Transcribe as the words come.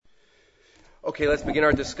Okay, let's begin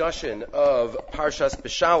our discussion of Parshas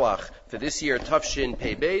Beshalach for this year, Tafshin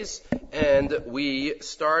Pei Beis, and we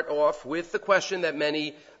start off with the question that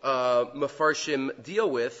many Mefarshim deal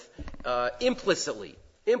with implicitly,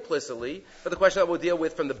 but the question that we'll deal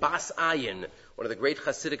with from the Bas Ayin, one of the great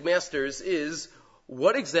Hasidic masters, is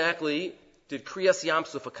what exactly did Kriyas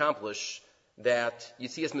Yamsuf accomplish that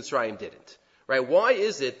Yetzias Mitzrayim didn't? Right? Why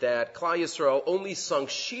is it that Klal Yisrael only sung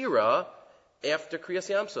Shira after Kriyas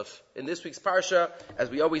Yamsuf? In this week's Parsha,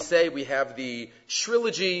 as we always say, we have the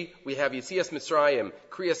trilogy, we have Yetzias Mitzrayim,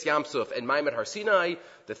 Kriyas Yamsuf, and Maimed Har Sinai,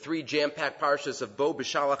 the three jam-packed Parshas of Bo,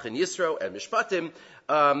 Beshalach, and Yisro, and Mishpatim.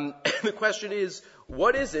 The question is,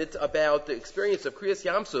 what is it about the experience of Kriyas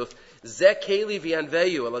Yamsuf, Zeh Keli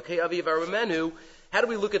V'Yanveyu, Elokei Aviv Aramenu? How do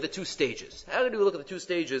we look at the two stages? How do we look at the two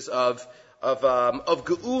stages of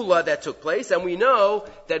Geula that took place? And we know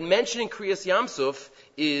that mentioning Kriyas Yamsuf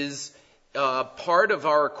is part of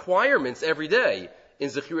our requirements every day in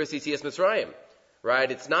Zechiras Yetzias Mitzrayim, right?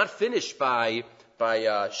 It's not finished by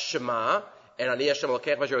Shema and Ani Hashem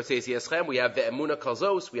Elokecha Asher Yotzeis Yeschem. We have the Emunah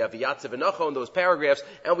Kalzos, we have the Yatzav V'Nachon, those paragraphs,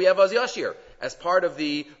 and we have Az Yashir as part of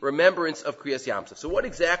the remembrance of Kriyas Yamsuf. So what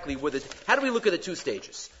exactly how do we look at the two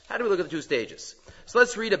stages? So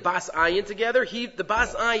let's read a Bas Ayin together. The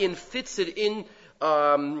Bas Ayin fits it in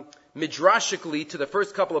midrashically to the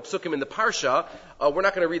first couple of psukim in the parsha. We're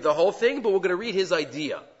not going to read the whole thing, but we're going to read his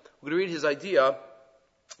idea. We're going to read his idea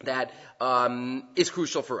that is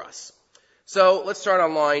crucial for us. So let's start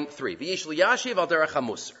on line 3. V'yesh liyashiv al derech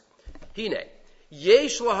hamusar. Hine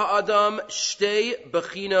yesh laha'adam shtei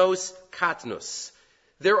bechinos katnus.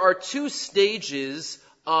 There are two stages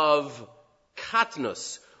of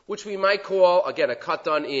katnus, which we might call, again, a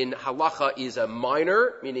katan in halacha is a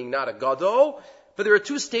minor, meaning not a gadol. But there are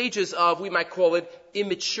two stages of, we might call it,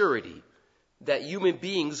 immaturity that human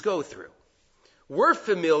beings go through. We're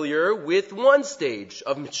familiar with one stage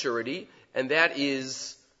of maturity, and that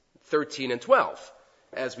is 13 and 12.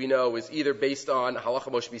 As we know, is either based on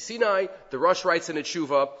Halacha Moshe Sinai, the Rosh writes in a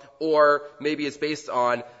tshuva, or maybe it's based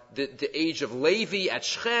on the age of Levi at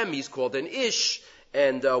Shechem. He's called an Ish,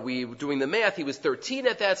 and we were doing the math. He was 13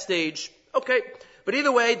 at that stage. Okay, but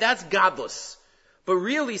either way, that's godless. But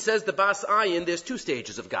really, says the Bas Ayin, there's two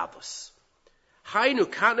stages of godless. Hainu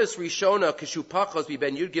katnus rishona kishupachos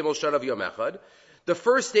biben yud gimel shana v'yom echad. The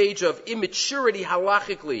first stage of immaturity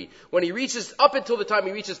halachically, when he reaches, up until the time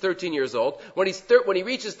he reaches 13 years old, when he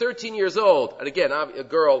reaches 13 years old, and again, a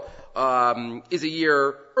girl is a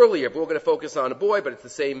year earlier, but we're going to focus on a boy, but it's the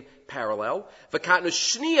same parallel. V'katnus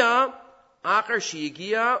shniya achar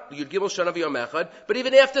she'igia yud gimel shana v'yom echad. But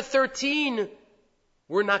even after 13,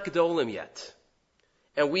 we're not gedolim yet.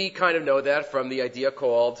 And we kind of know that from the idea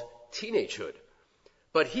called teenagehood.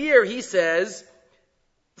 But here he says,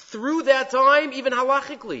 through that time, even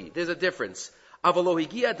halachically, there's a difference. 20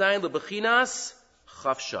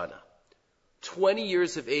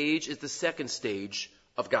 years of age is the second stage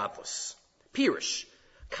of godless. Pirish.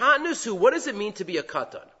 Katnusu, what does it mean to be a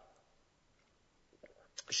katan?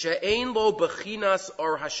 She'ein lo bechinas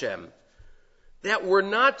or Hashem. That we're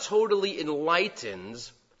not totally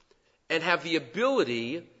enlightened and have the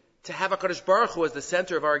ability to have HaKadosh Baruch Hu as the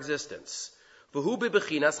center of our existence. V'hu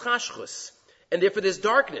bebechinas chashchus. And therefore there's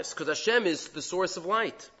darkness, because Hashem is the source of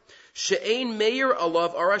light. She'ein meir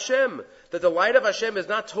alav ar Hashem. That the light of Hashem is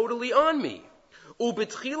not totally on me.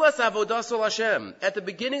 Ubetchilas avodas Hashem. At the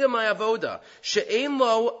beginning of my avoda. She'ein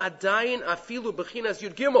lo adayin afilu bechinas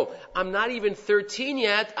yud gimel. I'm not even 13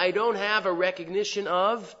 yet. I don't have a recognition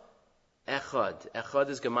of echad. Echad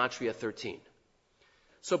is gematria 13.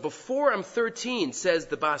 So before I'm 13, says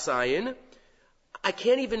the Bas Ayin, I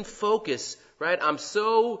can't even focus, right? I'm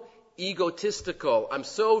so egotistical. I'm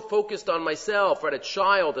so focused on myself, right? A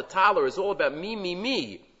child, a toddler is all about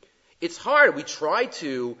me. It's hard. We try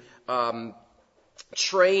to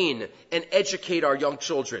train and educate our young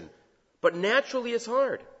children, but naturally it's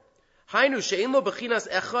hard. Hainu she'en lo bechinas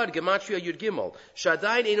echad gematria yud gimel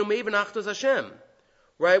shadayin einu meven achtos Hashem.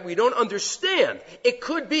 Right? We don't understand. It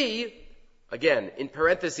could be, again, in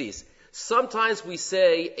parentheses, sometimes we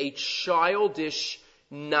say a childish,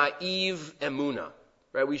 naive emunah.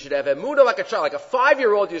 Right? We should have emunah like a child, like a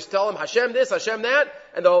 5-year-old. You just tell them Hashem this, Hashem that,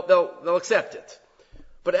 and they'll accept it.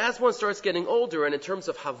 But as one starts getting older, and in terms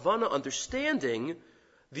of Havana understanding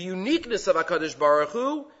the uniqueness of HaKadosh Baruch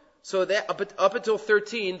Hu, so that up until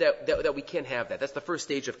 13, that we can't have that. That's the first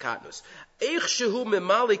stage of katnus.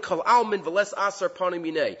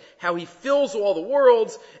 How he fills all the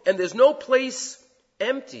worlds, and there's no place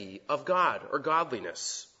empty of God or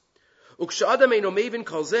godliness. So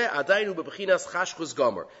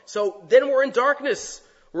then we're in darkness.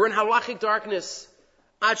 We're in halachic darkness.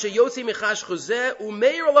 That's why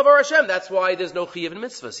there's no chiyuv in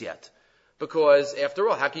mitzvahs yet. Because, after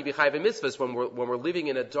all, how can you be chayiv in mitzvahs when we're living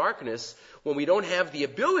in a darkness, when we don't have the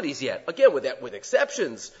abilities yet? Again, with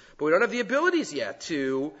exceptions, but we don't have the abilities yet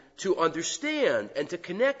to understand and to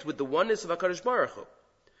connect with the oneness of HaKadosh Baruch Hu.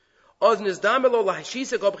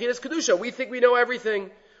 We think we know everything.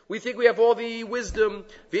 We think we have all the wisdom.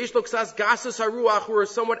 We're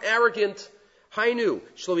somewhat arrogant. I'm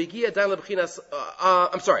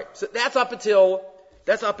sorry. So that's up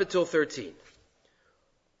until 13.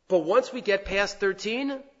 But once we get past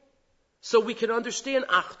 13, so we can understand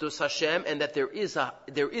Achdus Hashem and that there is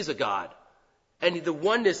a God and the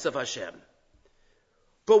oneness of Hashem.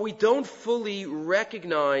 But we don't fully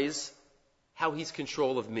recognize how He's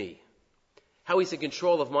control of me, how He's in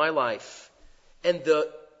control of my life, and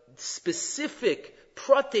the specific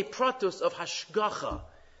prate pratos of Hashgacha,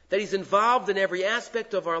 that He's involved in every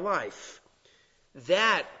aspect of our life.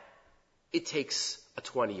 That it takes a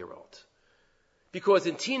 20-year-old. Because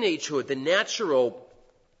in teenagehood, the natural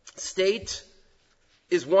state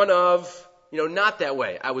is one of, not that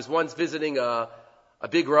way. I was once visiting a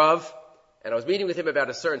big Rav, and I was meeting with him about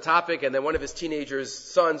a certain topic, and then one of his teenager's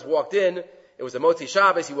sons walked in. It was a Motzi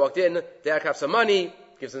Shabbos. He walked in, Dad have some money,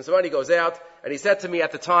 gives him some money, goes out, and he said to me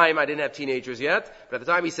at the time, I didn't have teenagers yet, but at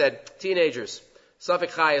the time he said, teenagers,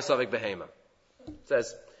 Safek Chaya, Safek Behema.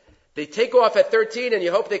 Says, they take off at 13 and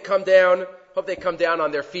you hope they come down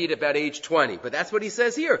on their feet about age 20. But that's what he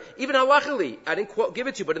says here. Even halachically, I didn't give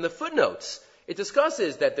it to you, but in the footnotes, it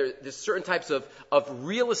discusses that there's certain types of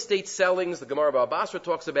real estate sellings, the Gemara Baba Basra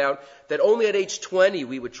talks about, that only at age 20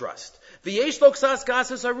 we would trust. But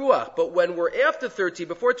when we're after 30,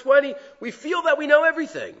 before 20, we feel that we know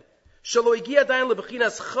everything. We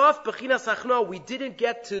didn't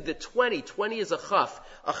get to the 20. 20 is a chaf.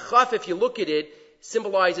 A chaf, if you look at it,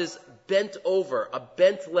 symbolizes bent over, a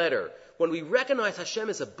bent letter. When we recognize Hashem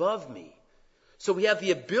is above me, so we have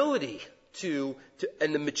the ability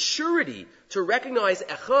and the maturity to recognize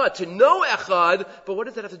Echad, to know Echad, but what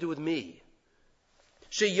does that have to do with me?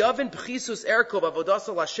 Sheyavin b'chisus erkov avodas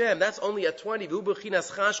al Hashem, that's only at 20. V'hu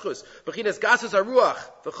b'chinas chashchus, b'chinas gasus haruach,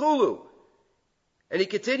 v'chulu. And he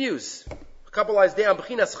continues, a couple lines down,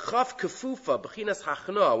 b'chinas chaf kefufa, b'chinas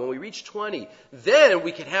hachna. When we reach 20, then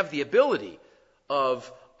we can have the ability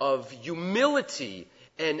of humility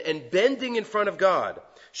and bending in front of God.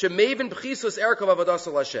 Shemavin b'chisus erkov avodas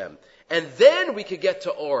al Hashem. And then we could get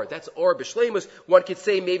to Or. That's Or B'Shleimus. One could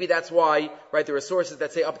say maybe that's why, right, there are sources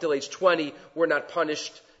that say up till age 20, we're not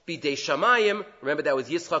punished b'dei shamayim. Remember that was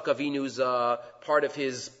Yitzchak Avinu's part of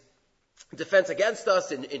his defense against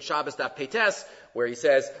us in Shabbos Daf Peites, where he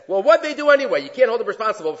says, well, what'd they do anyway? You can't hold them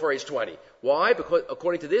responsible before age 20. Why? Because,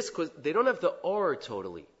 according to this, because they don't have the Or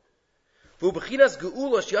totally. Only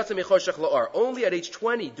at age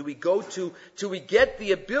 20 do we go to we get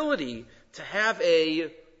the ability to have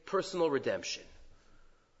a personal redemption.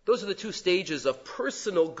 Those are the two stages of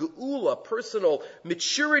personal geula, personal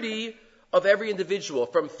maturity of every individual,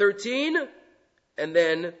 from 13 and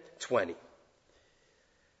then 20.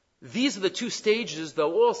 These are the two stages,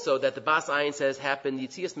 though, also, that the Bas Ayin says happened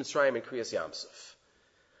Yitzias Mitzrayim and Kriyas Yamsuf.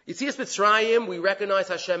 Yitzias Mitzrayim, we recognize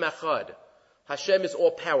Hashem Echad. Hashem is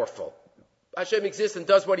all-powerful. Hashem exists and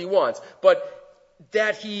does what He wants. But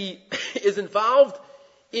that He is involved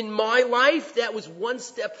in my life, that was one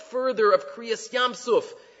step further of Kriyas Yamsuf.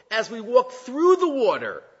 As we walked through the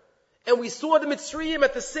water, and we saw the Mitzrayim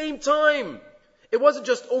at the same time. It wasn't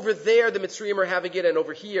just over there the Mitzrayim are having it, and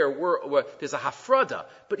over here there's a hafrada.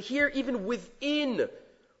 But here, even within,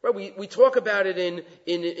 right, we talk about it in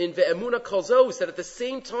Ve'emuna Kolzos, that at the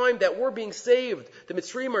same time that we're being saved, the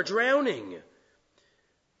Mitzrayim are drowning. It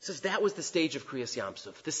says that was the stage of Kriyas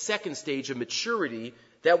Yamsuf, the second stage of maturity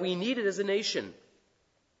that we needed as a nation.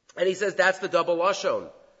 And he says that's the double lashon.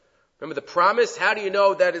 Remember the promise? How do you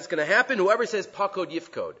know that it's going to happen? Whoever says pakod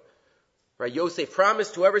yifkod. Right? Yosef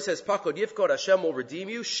promised, whoever says pakod yifkod, Hashem will redeem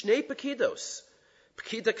you. Shnei pekidos.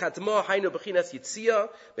 Pekida katma hainu bechinas yitzia.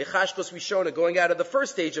 Mechashkos rishona, going out of the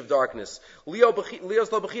first stage of darkness.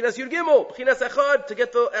 Leos lo bechinas yud gimel. Bechinas echad, to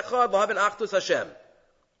get the echad, lahavin achdus Hashem.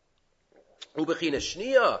 Ubechinas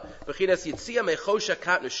shnia. Bechinas yitzia, mechosha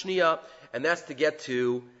katnu shnia. And that's to get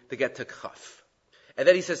to kaf. And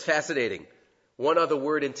then he says, fascinating, one other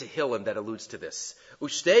word in Tehillim that alludes to this.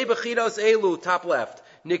 Ushtei bechinos elu, top left.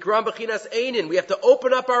 Nikram bechinas einin. We have to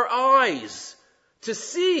open up our eyes to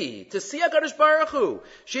see HaKadosh Baruch Hu.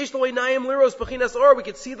 Sheish lo einayim liros bechinas or. We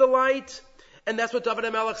can see the light. And that's what David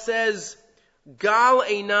HaMelech says. Gal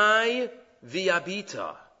einai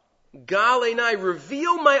v'yabita. Gal einai,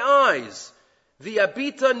 reveal my eyes.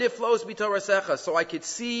 V'yabita niflos b'torasecha. So I could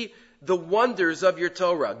see the wonders of your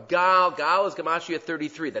Torah. Gal is Gematria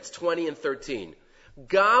 33. That's 20 and 13.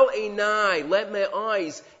 Gal Einai, let my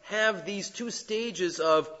eyes have these two stages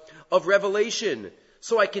of revelation,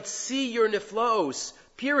 so I could see your niflos.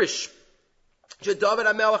 Pirish, David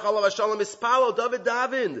HaMelech Alav Hashalom Ispalo,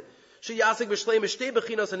 David, Sheyasik B'Shleim Shtei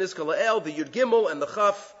Bechinos and Iska La'el, the Yud Gimel and the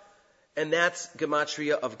Chaf, and that's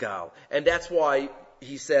Gematria of Gal. And that's why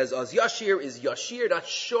he says, as Yashir is Yashir, not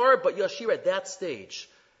sure, but Yashir at that stage.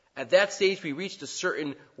 At that stage, we reached a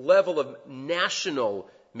certain level of national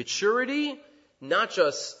maturity, not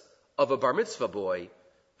just of a bar mitzvah boy,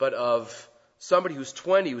 but of somebody who's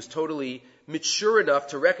 20, who's totally mature enough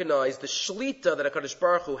to recognize the shlita that HaKadosh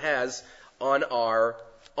Baruch Hu has on our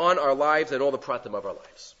lives and all the pratim of our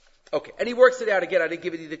lives. Okay, and he works it out again. I didn't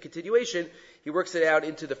give you the continuation. He works it out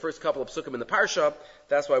into the first couple of psukim in the parsha.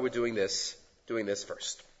 That's why we're doing this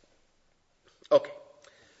first. Okay,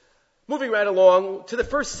 moving right along to the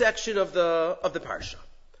first section of the parsha.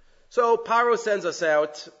 So Paro sends us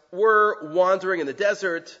out. We're wandering in the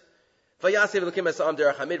desert. Vayasev Elokim Esam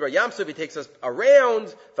Derech HaMidbar Yamsuf. He takes us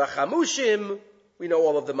around. Vachamushim. We know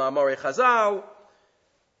all of the Ma'amari Chazal.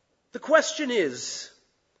 The question is,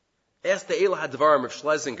 asked the Eila Hadvarim of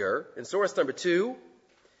Schlesinger in source number 2,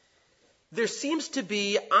 there seems to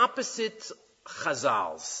be opposite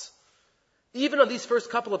Chazals, even on these first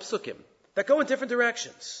couple of psukim, that go in different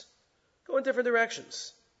directions.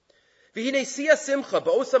 V'hinei siya simcha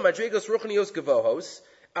ba'osa madregos ruchnios gevohos,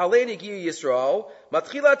 alei negiyu Yisrael,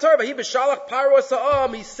 matchila atar v'hi beshalach paro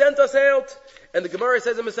sa'am, he sent us out. And the Gemara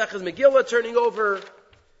says in Maseches Megillah, turning over,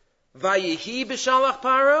 Vayehi Beshalach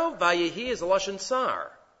Paro? Vayehi is a Lashon Sar,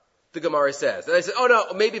 the Gemara says. And I said, oh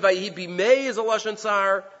no, maybe Vayehi Bimei is a Lashon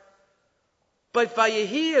Sar. But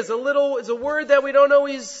Vayehi is a word that we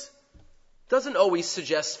doesn't always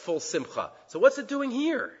suggest full simcha. So what's it doing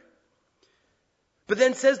here? But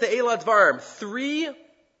then says the Eila Dvarim, 3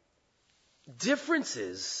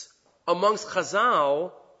 differences amongst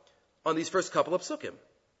Chazal on these first couple of psukim.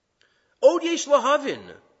 Od yesh lahavin.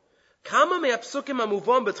 Kama me'apsukim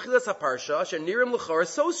amuvam betchilas haparsha shenirim l'chor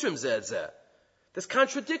sosrim zeh. There's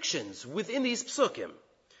contradictions within these psukim.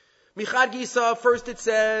 Michad Gisa, first it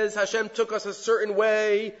says Hashem took us a certain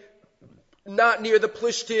way, not near the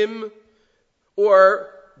Plishtim, or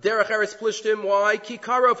Derech Eretz Plishtim. Why? Ki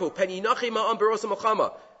karafu peninachim ma'am berosa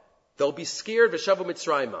malchama. They'll be scared v'shavu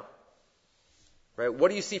mitzrayma. Right? What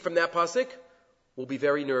do you see from that pasuk? We'll be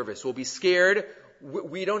very nervous. We'll be scared.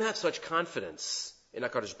 We don't have such confidence in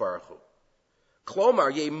HaKadosh Baruch Hu.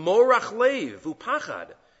 Klomar ye morach leiv upachad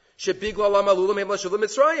shebigla lamalulam hem lashulim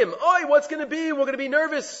mitzrayim. Oi, what's going to be? We're going to be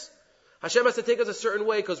nervous. Hashem has to take us a certain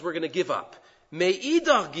way because we're going to give up.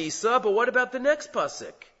 Me'idach gisa, but what about the next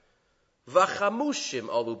pasuk? Vachamushim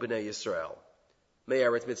alu b'nei Yisrael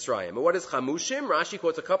me'eretz Mitzrayim. And what is chamushim? Rashi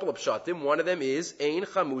quotes a couple of pshatim. One of them is ein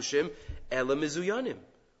chamushim ela mizuyanim.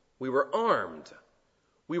 We were armed.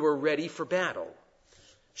 We were ready for battle.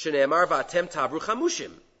 Shene'emar va'atem tavru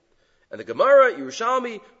chamushim. And the Gemara,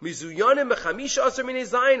 Yerushalmi, mizuyanim mechamisha asar minei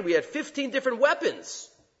zayin. We had 15 different weapons.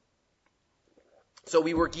 So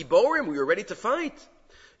we were giborim. We were ready to fight.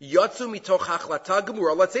 Yatsu mitoch hachlata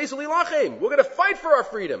gemura latzeisu lilachem. We're going to fight for our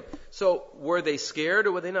freedom. So were they scared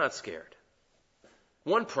or were they not scared?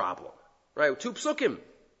 One problem, right? 2 psukim.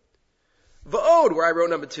 Va'od, where I wrote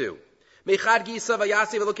number 2. Mechad gisa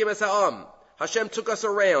vayasiv elokim esa'am. Hashem took us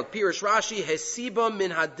around. Pirish Rashi, hesiba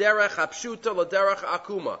min haderech hapshuta laderech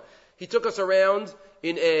akuma. He took us around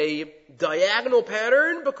in a diagonal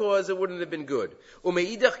pattern because it wouldn't have been good.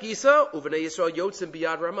 Umeidach gisa uvnei Yisrael yotzim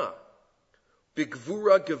biyad ramah.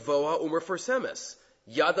 Bigvura gevoha umer forsemes.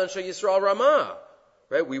 Yadan she Yisrael ramah.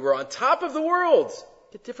 Right? We were on top of the world.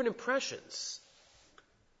 Get different impressions.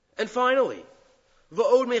 And finally,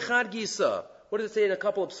 va'od mechad gisa. What does it say in a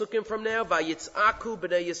couple of psukim from now? Vayitzaku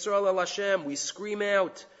b'nei Yisrael el Hashem. We scream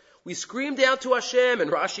out. We screamed out to Hashem. And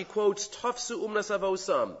Rashi quotes, Tafsu umnas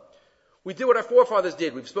avosam. We did what our forefathers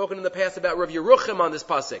did. We've spoken in the past about Rav Yeruchim on this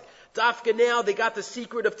pasuk. Dafka now, they got the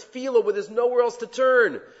secret of tefillah where there's nowhere else to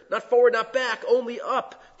turn. Not forward, not back, only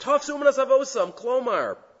up. Tafsu umnas avosam,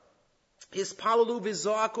 klomar. Hispalalu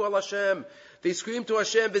v'zoaku al Hashem. They scream to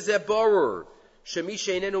Hashem, v'zeh borur. Shemi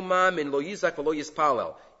sheinenu mamin lo yizak v'lo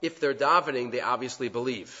yispalel. If they're davening, they obviously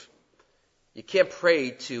believe. You can't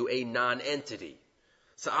pray to a non-entity.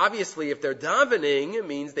 So obviously, if they're davening, it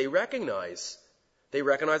means they recognize. They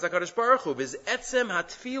recognize HaKadosh Baruch Hu. Viz etzem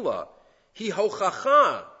hatfila. Hi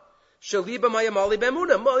hochacha. Shaliba mayamali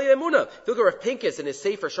b'emuna. Mali b'emuna. Look at Rav Pinkus in his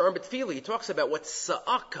Sefer Sharm B'Tfila. He talks about what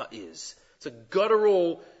sa'aka is. It's a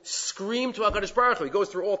guttural scream to HaKadosh Baruch Hu. He goes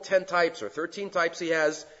through all 10 types or 13 types he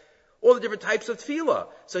has. All the different types of tefillah.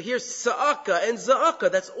 So here's sa'aka and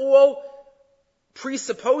za'aka. That's all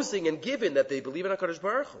presupposing and given that they believe in HaKadosh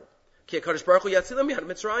Baruch Hu. Ki HaKadosh Baruch Hu yatzilam miyad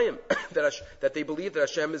Mitzrayim. That they believe that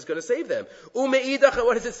Hashem is going to save them. Ume'idach,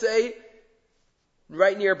 what does it say?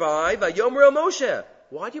 Right nearby, Vayomer el Moshe.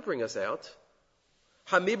 Why do you bring us out?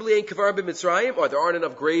 Hamibli ein kvar b'Mitzrayim? Or there aren't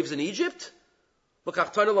enough graves in Egypt?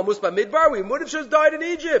 L'kachtanu lamus b'midbar? We would have just died in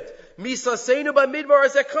Egypt. Misaseinu b'midbar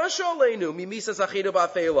as ekasha aleinu. Mimisas achinu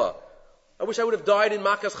b'afela. I wish I would have died in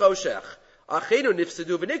Makas Choshech. Achenu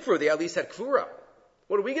nifsedu v'nikfru. They at least had kfura.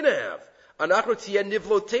 What are we going to have? Anachnu tiyeh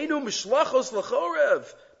nivlotenu mishlachos l'chorev.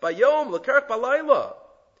 Bayom l'karch balayla.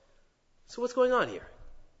 So what's going on here?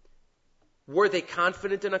 Were they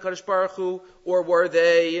confident in HaKadosh Baruch Hu, or were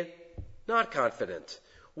they not confident?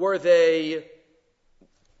 Were they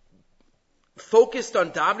focused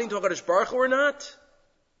on davening to HaKadosh Baruch Hu or not?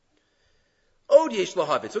 Od yesh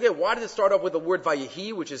lahavit. So again, why did it start off with the word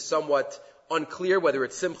vayehi, which is somewhat unclear whether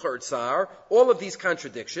it's simcha or tsar? All of these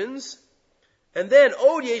contradictions. And then,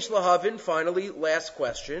 od yesh lahavin, finally, last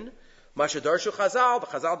question. Masha darshu chazal, the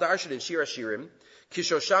chazal darshan in Shir HaShirim,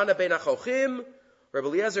 kishoshana ben achochim, Rabbi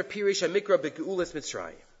Eliezer Pirish HaMikra B'Geulas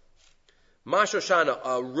Mitzrayim. Mashoshana,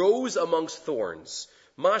 a rose amongst thorns.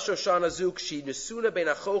 Mashoshana Zuk Shi Nesuna Ben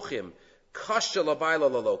Achochim Kashya Labaila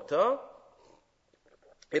Lalokta.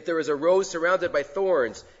 If there is a rose surrounded by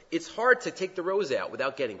thorns, it's hard to take the rose out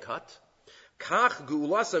without getting cut. Kach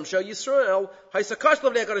Geulasam Shal Yisrael Haisakash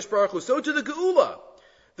Lavnei HaKadosh Baruch Hu. So to the Geula.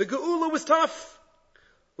 The Geula was tough.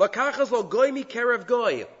 Lakachas Lo Goy Mi Kerev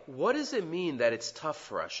Goy. What does it mean that it's tough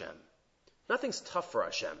for Hashem? Nothing's tough for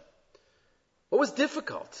Hashem. What was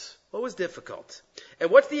difficult? What was difficult? And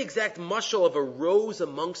what's the exact mashal of a rose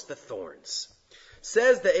amongst the thorns?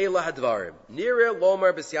 Says the Eila Hadvarim, Nira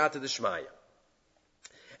Lomar B'Siyata D'Shmaya.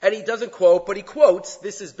 And he doesn't quote, but he quotes,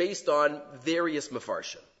 this is based on various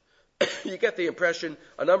Mefarshim. You get the impression,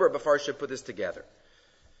 a number of Mefarshim put this together.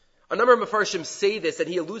 A number of Mefarshim say this, and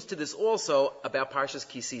he alludes to this also about Parshas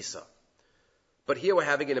Kisisa. But here we're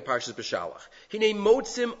having it in Parshas Beshalach. Hine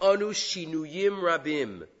motzim anu shinuyim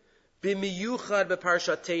rabim. B'miyuchad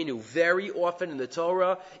b'parshatenu. Very often in the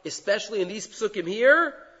Torah, especially in these psukim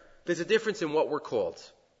here, there's a difference in what we're called.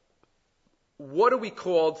 What are we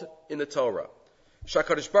called in the Torah?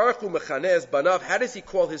 Shakadosh Baruch Hu mechanez banav. How does he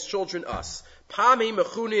call his children us? Pam heim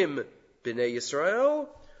mechunim b'nei Yisrael,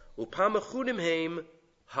 upam mechunim heim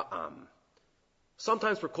ha'am.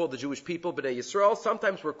 Sometimes we're called the Jewish people, b'nei Yisrael.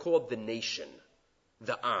 Sometimes we're called the nation.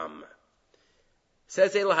 The Am.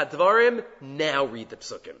 Says Eila Hadvarim, now read the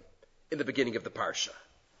psukim in the beginning of the parsha.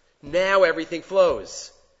 Now everything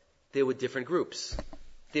flows. There were different groups.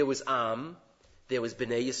 There was Am, there was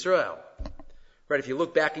Bnei Yisrael. Right, if you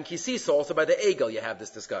look back in Kisisa, also by the Egel, you have this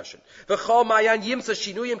discussion. V'chol mayan yimsa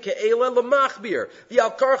shinuyim ke'ela l'machbir,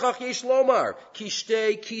 v'al karchach yesh lomar,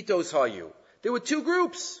 kishtei kitos hayu. There were two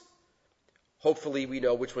groups. Hopefully we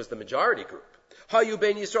know which was the majority group. Hayu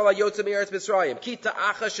ben Yisrael hayotzim eretz Mitzrayim. Kita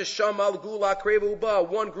acha sheshamal gula krevu ba.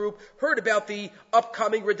 One group heard about the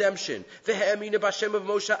upcoming redemption. V'he'emina b'Hashem of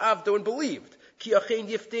Moshe Avdo, and believed. Ki achein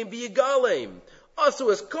yiftim b'yigalem. Also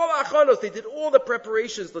as kol achanos, they did all the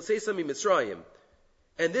preparations, let's say some in Mitzrayim.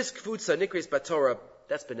 And this kfutza nikres batorah,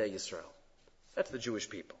 that's Bnei Yisrael. That's the Jewish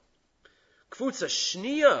people. Kfutza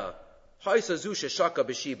shnia, haisa zu sheshaka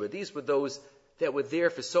b'shiba. These were those that were there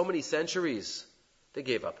for so many centuries. They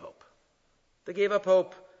gave up hope. They gave up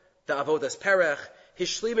hope. The avodas perech,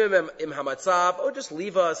 hishlimim im hamatzav. Oh, just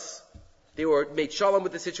leave us. They were made shalom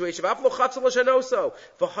with the situation.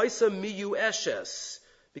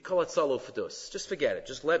 Just forget it.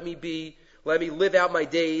 Just let me live out my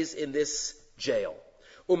days in this jail.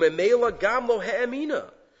 And it's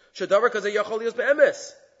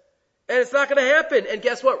not going to happen. And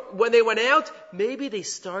guess what? When they went out, maybe they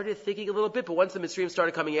started thinking a little bit, but once the Mitzrayim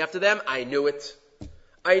started coming after them, I knew it.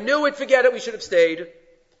 Forget it, we should have stayed.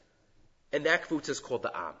 And that kfutz is called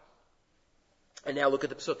the Am. And now look at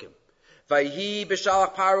the psukim. Vayhi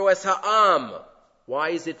Beshalach Paro es ha'am. Why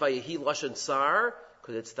is it Vayehi Lashon Sar?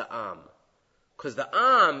 Because it's the Am. Because the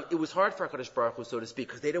Am, it was hard for HaKadosh Baruch Hu, so to speak,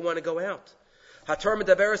 because they didn't want to go out. Hatar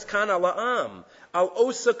medaberes kan al Am. Al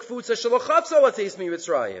osa kfutza shalochatza lateis mi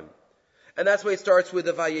Mitzrayim. And that's why it starts with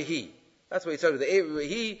the Vayehi. That's why it starts with the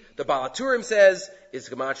Vayehi. The Balaturim says, is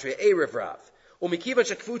Gematria Erev Rav. Umikivan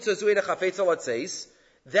shekfutza zuena chafetza latzeis.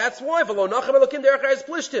 That's why v'lo nachem elokim derech ha'ez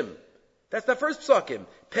plishtim. That's the first psukim.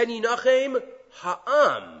 Peni nachem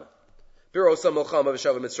ha'am. Birosa milchama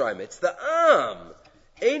v'shav Mitzrayim. It's the Am.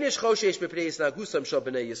 Einish choshesh b'pnei yisnagusam shal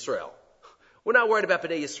b'nei Yisrael. We're not worried about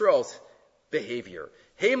b'nei Yisrael's behavior.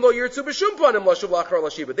 Heim lo yirtzu b'shum panim lashuv lachar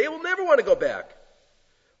lashiba. They will never want to go back.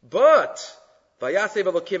 But Vayasev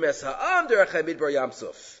Elokim es ha'am derech midbar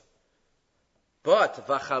Yamsuf. But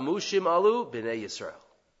vachamushim alu b'nei Yisrael.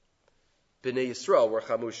 B'nei Yisrael were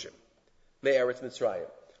chamushim. Me'eretz Mitzrayim.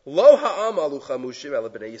 Lo ha'am alu chamushim ala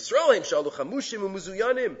b'nei Yisrael him shalu chamushim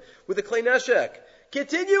u'muzuyanim with the klei neshek.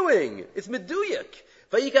 Continuing, it's meduyak.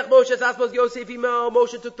 Vayikach Moshe asmos Yosef imo.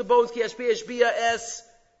 Moshe took the bones ki ashbia es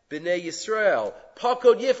b'nei Yisrael.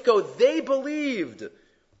 Pakod yifko. They believed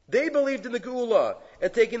in the Geula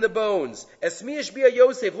and taking the bones. Esmi ashbia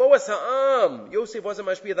Yosef lo es ha'am. Yosef wasn't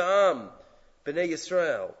mashbia the am. B'nei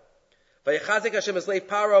Yisrael. Vayichazik Hashem esleif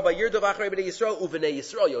paro vayirdav achrei b'nei Yisrael u'v'nei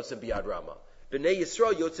Yisrael yotzim biyad Rama. B'nei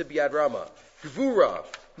Yisrael yotzim biyad Rama. Gvura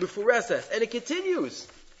mufureses, and it continues.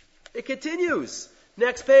 It continues.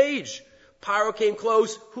 Next page. Paro came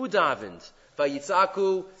close. Who davened?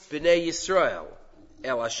 Vayitzaku b'nei Yisrael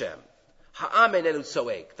el Hashem. Ha'am enenu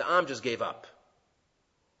tzoek. The am just gave up.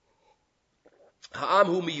 Ha'am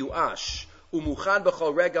hu miyuash. Umuchan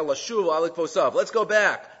b'chol rega lashuv alik posav. Let's go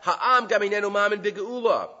back. Ha'am gaminenu mamin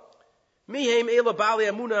b'geula. Mihem ela bali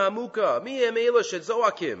amuna amuka. Mihem ela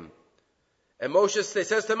shedzoakim. And Moshe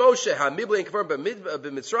says to Moshe, Ha'mibli and confirmed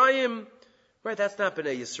b'Mitzrayim. Right, that's not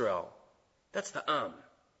b'nei Yisrael. That's the am.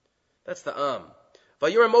 That's the am.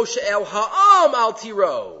 Vayura Moshe el ha'am al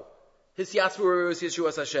tiro. His yatzvu is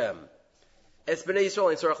Yeshuas Hashem. It's b'nei Yisrael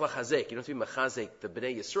and tzorach lachazek. You don't have to be machazek the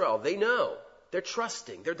b'nei Yisrael. They know. They're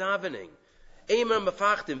trusting. They're davening. Eimam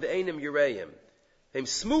mafachtim ve'enim yireim. Them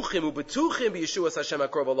smuchim ubetuchim b'Yeshuas Hashem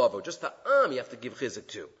akrov alavo. Just the am you have to give chizuk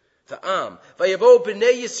to. The am. Vayavo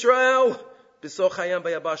b'nei Yisrael b'soch hayam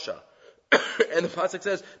bayabasha. And the pasuk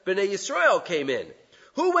says, b'nei Yisrael came in.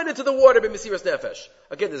 Who went into the water b'mesiras nefesh?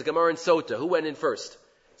 Again, there's a Gemara in Sota. Who went in first?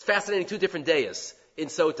 It's fascinating. 2 different days in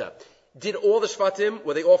Sota. Did all the Shvatim,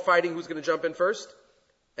 were they all fighting who's going to jump in first?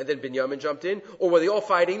 And then Binyamin jumped in? Or were they all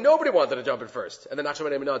fighting, nobody wanted to jump in first? And then Nachshon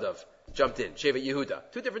and Aminadav jumped in. Shevet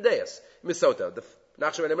Yehuda. 2 different days. Minnesota. The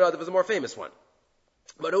Nachshon and Aminadav was the more famous one.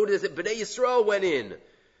 But who is it? B'nai Yisrael went in.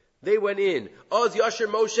 They went in. Oz Yasher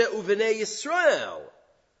Moshe u'B'nai Yisrael.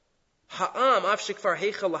 Ha'am afshik far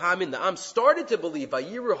heichal lahamin. The Am started to believe.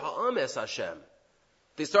 Vayiru ha'am es Hashem.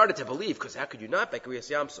 They started to believe, because how could you not by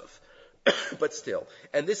Kriyas Yamsuf? But still.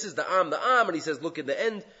 And this is the Am, and he says, look in the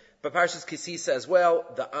end, but Parshas Kisisa as well,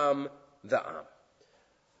 the Am.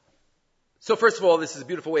 So first of all, this is a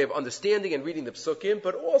beautiful way of understanding and reading the Psukim,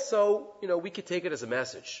 but also, we could take it as a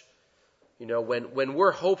message. When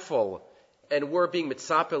we're hopeful and we're being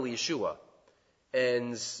mitzapel Yeshua,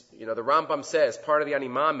 and, the Rambam says part of the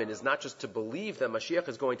Animamin is not just to believe that Mashiach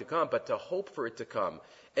is going to come, but to hope for it to come.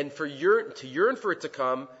 And to yearn for it to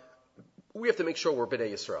come, we have to make sure we're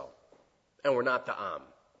B'nai Yisrael. And we're not the Am.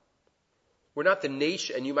 We're not the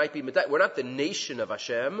nation, and you might be, we're not the nation of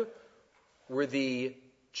Hashem. We're the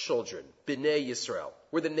children. B'nai Yisrael.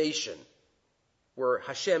 We're the nation. We're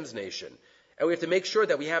Hashem's nation. And we have to make sure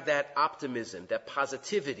that we have that optimism, that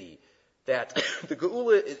positivity, that the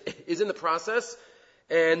Geula is in the process,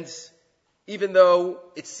 and even though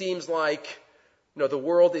it seems like, the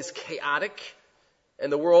world is chaotic,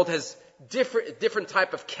 and the world has different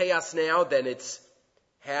type of chaos now than it's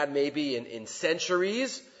had maybe in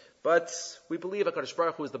centuries, but we believe HaKadosh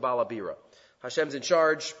Baruch Hu is the Baal Abira. Hashem's in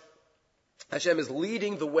charge. Hashem is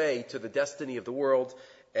leading the way to the destiny of the world,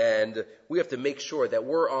 and we have to make sure that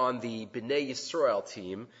we're on the B'nai Yisrael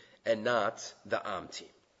team and not the Am team.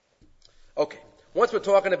 Okay, once we're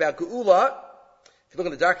talking about Geula, if you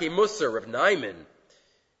look at the Darkei Musar of Naiman,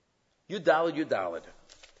 Yudalid.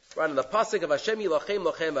 Right on the pasuk of Hashem Yilachem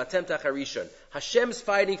Lochem V'atem Tacharishon. Hashem's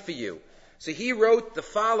fighting for you. So he wrote the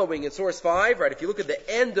following in source 5, right? If you look at the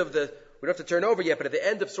end of we don't have to turn over yet, but at the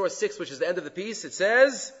end of source 6, which is the end of the piece, it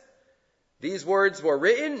says, these words were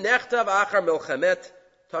written, Nechtav Achar Milchemet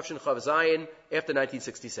Tavshin Chav Zayin, after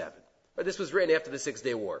 1967. But this was written after the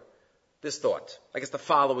 6-Day War. This thought. I guess the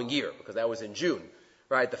following year, because that was in June.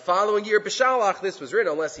 Right? The following year, Beshalach, this was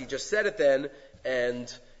written, unless he just said it then,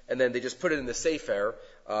 and then they just put it in the Sefer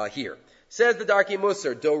here. Says the Darkei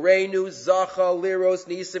Musar, Doreinu Zacha Liros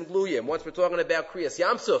Nisim Gluyim. Once we're talking about Kriyas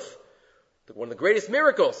Yamsuf, one of the greatest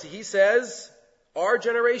miracles, he says, our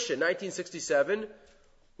generation, 1967,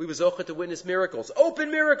 we were zocha to witness miracles,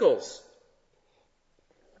 open miracles.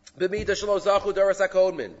 B'mida shelo zachu doras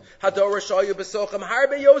hakodmin, hadoras shayu b'socham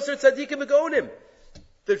harbe yoser tzadikim v'gonim.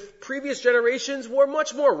 The previous generations were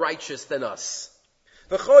much more righteous than us.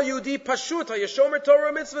 V'chol Yehudi pashut hayashomer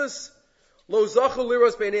Torah mitzvahs. Lo zachu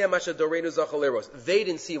liros b'nei masha doreinu zachu liros. They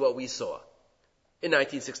didn't see what we saw in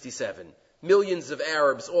 1967. Millions of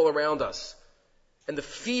Arabs all around us. And the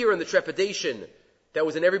fear and the trepidation that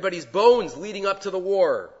was in everybody's bones leading up to the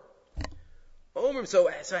war. Omrim, so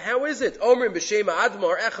how is it? Omrim b'shema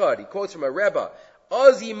admar echad. He quotes from a Rebbe.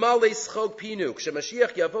 Az yimale schok pinuk.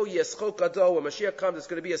 Shemashiach yavo yeschok gadol. When Mashiach comes, it's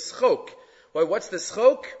going to be a schok. Why? What's the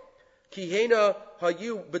schok? Kihena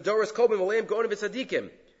hayu bedoras kolbim aleim gonim v'tzadikim.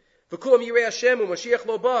 V'kulam yirei Hashem u'Mashiach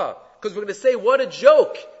lo ba. Because we're going to say, what a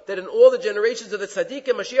joke that in all the generations of the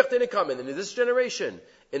tzaddikim, Mashiach didn't come in. And in this generation,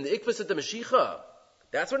 in the ikvus of the Mashiach,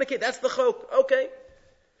 that's when it came. That's the chok. Okay.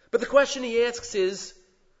 But the question he asks is,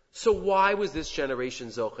 so why was this generation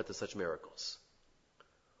zocha to such miracles?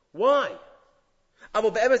 Why?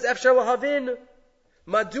 Avo be'emes efshar lahavin.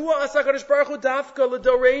 Madua asa HaKadosh Baruch Hu dafka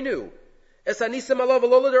l'doreinu. Es anisem alav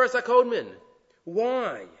v'lo l'doras hakodmin.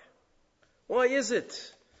 Why? Why is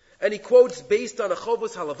it? And he quotes based on a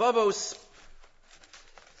chovos halavavos,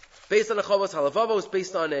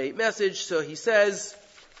 based on a message. So he says,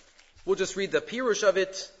 we'll just read the pirush of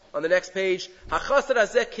it on the next page. There was a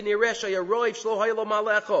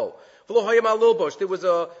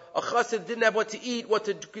chassid that didn't have what to eat, what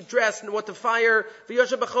to dress, and what to fire.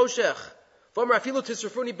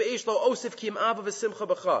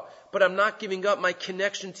 But I'm not giving up my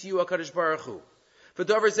connection to you, HaKadosh Baruch Hu. But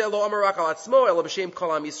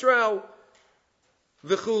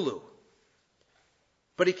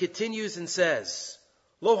he continues and says,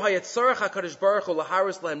 when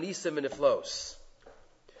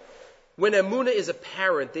Emunah is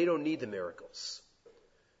apparent, they don't need the miracles.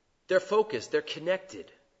 They're focused, they're connected.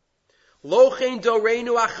 But in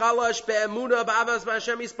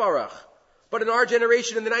our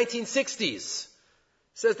generation in the 1960s,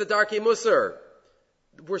 says the Darkei Musar,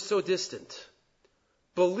 we're so distant.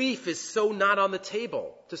 Belief is so not on the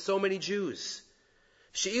table to so many Jews.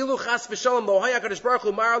 If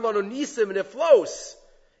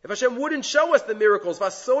Hashem wouldn't show us the miracles,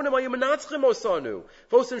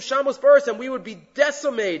 and we would be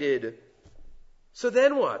decimated. So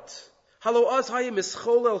then what? The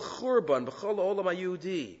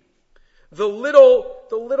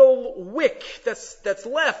little wick that's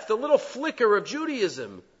left, the little flicker of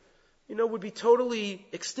Judaism, would be totally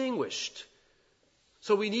extinguished.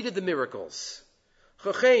 So we needed the miracles.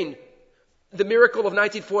 The miracle of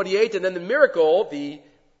 1948, and then the miracle, the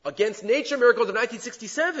against nature miracles of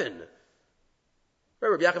 1967.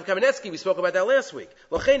 Rabbi Yaakov Kamenetsky, we spoke about that last week.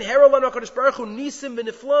 Why?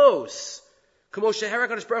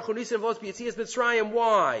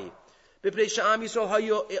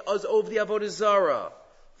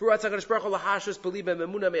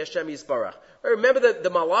 Remember the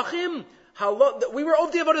Malachim? We were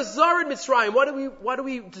over the Avodah Zarah in Mitzrayim. Why do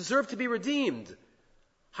we deserve to be redeemed?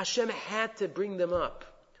 Hashem had to bring them up.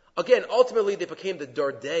 Again, ultimately they became the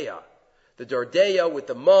Dordeya. The Dordeya with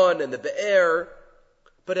the Mon and the Be'er.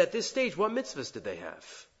 But at this stage, what mitzvahs did they have?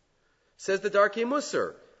 Says the Darkei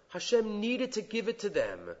Musar, Hashem needed to give it to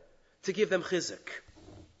them, to give them chizuk.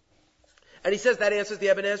 And he says that answers the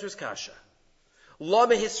Eben Ezra's kasha. Lo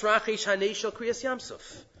mehisrachish hanei shel kriyas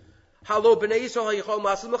Yamsuf. Halo b'nei Yisrael hayichol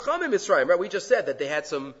masas melchama in Mitzrayim. Right? We just said that they had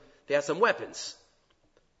some weapons.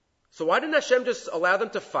 So why didn't Hashem just allow them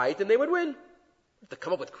to fight and they would win? To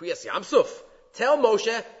come up with kriyas Yamsuf. Tell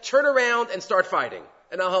Moshe, turn around and start fighting,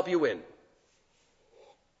 and I'll help you win.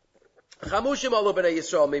 Chamushim alu b'nei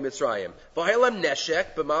Yisrael mi Mitzrayim. V'ha'ilam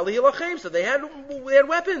neshek b'mali hilachem. So they had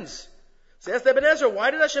weapons. So ask Eben Ezra,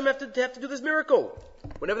 why did Hashem have to do this miracle?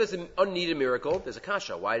 Whenever there's an unneeded miracle, there's a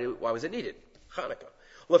kasha. Why was it needed? Chanukah.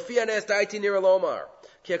 L'fi anes daiti nir lomar.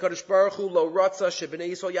 Ki HaKadosh Baruch Hu lo ratza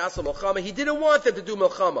shebnei Yisrael yasam melchama. He didn't want them to do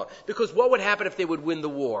melchama. Because what would happen if they would win the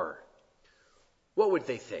war? What would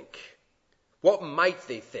they think? What might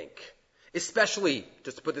they think? Especially,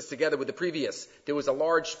 just to put this together with the previous, there was a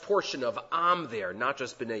large portion of Am there, not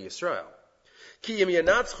just Bnei Yisrael.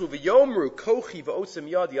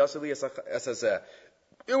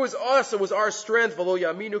 It was us, it was our strength.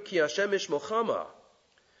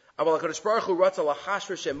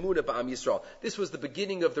 This was the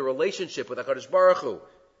beginning of the relationship with HaKadosh Baruch Hu.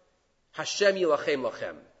 Hashem yilachem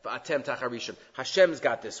lachem, v'atem tacharishim. Hashem's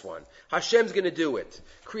got this one. Hashem's going to do it.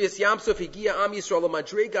 Kriyas Yamsuf higia am Yisrael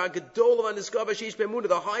madrega gedol v'aniskava sheish b'emunah,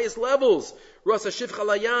 the highest levels. Rasa shivcha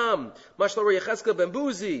layam, mashlo reyecheskel ben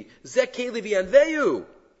buzi, zek keli v'yanveyu.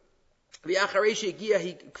 V'achareshi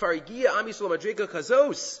kfar higia am Yisrael madrega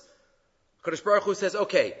kazos. Kadosh Baruch Hu says,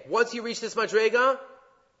 okay, once you reach this madrega,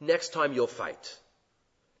 next time you'll fight.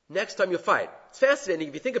 Next time you'll fight. It's fascinating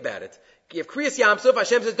if you think about it. You have Kriyas Yamsuf,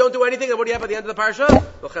 Hashem says, don't do anything, and what do you have at the end of the parsha?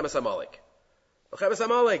 Melchemes Amalek. Melchemes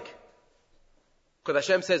Amalek. Because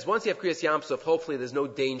Hashem says, once you have Kriyas Yamsuf, hopefully there's no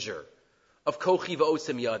danger of Kochi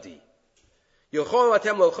v'osem yadi. Yilchon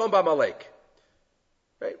latem lelchon b'Amalek.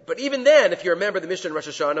 Right? But even then, if you remember the Mishnah in Rosh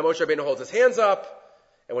Hashanah, Moshe Rabbeinu holds his hands up,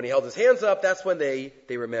 And when he held his hands up, that's when they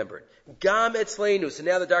remembered. Gam etzleinu. So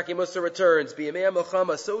now the Darkei Musa returns. B'yamei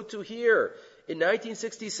milchama. So too here. In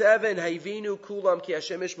 1967, Hayvinu kulam ki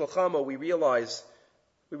Hashem ish milchama. We realize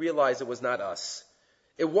it was not us.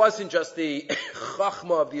 It wasn't just the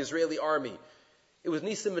chachma of the Israeli army. It was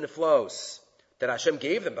nisim and flos that Hashem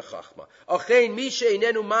gave them the chachma. Achein mishe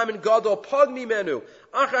inenu mamin gadol pag mimenu.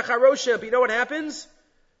 Achach haroshem. But you know what happens?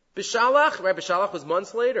 Beshalach, right? Beshalach was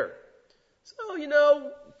months later.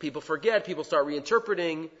 So, people forget, people start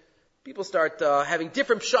reinterpreting, people start having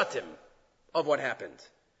different pshatim of what happened.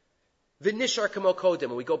 V'nishar kamo kodem,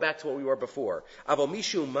 and we go back to what we were before. Aval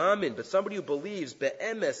mishu mamin, but somebody who believes,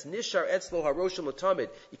 be'emes nishar etzlo haroshim l'tamid,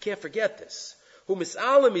 you can't forget this. Hu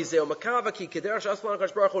mis'alam izeh, u'makava ki kederach sh'aslan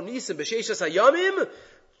hakadosh baruch hu nisim, b'sheishas hayamim,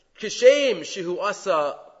 kishem shehu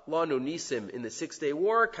asa lanu nisim, in the 6-day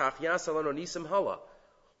war, kach yasa lanu nisim hala.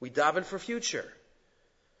 We daven for future.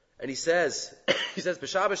 And he says,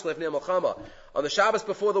 B'Shabbos lefnei milchama, on the Shabbos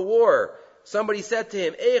before the war, somebody said to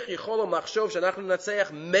him, Eich yicholom lachshov shanachnu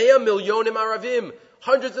natzeach 100 milyonim Aravim,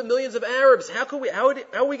 hundreds of millions of Arabs. How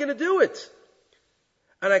are we going to do it?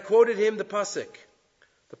 And I quoted him the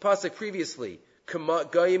pasuk previously,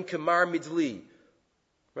 Goyim kamar midli.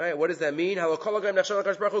 Right? What does that mean? Halakol goyim nachshon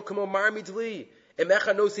hakadosh baruch hu kamo mar midli.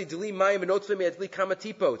 Emecha nosi dli mayim v'notzvim yadli kama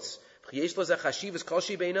tipots. V'yesh lo zeh chashivas kol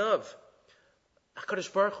shi beinav.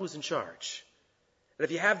 HaKadosh Baruch Hu's in charge. And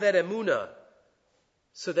if you have that emunah,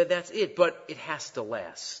 so that's it, but it has to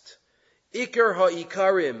last. Ikar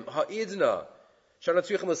ha'ikarim ha'idna.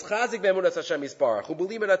 Shanatzrichim l'schazik be'emunah Hashem yisparach. Who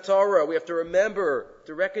believe in the Torah, we have to remember,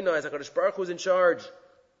 to recognize HaKadosh Baruch Hu's in charge.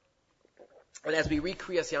 And as we read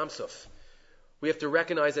Kriyas Yamsuf, we have to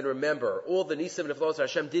recognize and remember all the nisim and neflos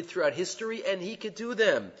Hashem did throughout history, and He could do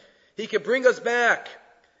them. He could bring us back.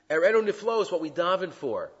 Erenu neflos, what we daven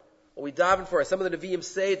for. What we daven for. Some of the Nevi'im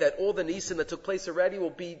say that all the nisim that took place already will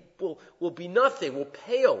be nothing, will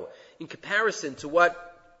pale in comparison to what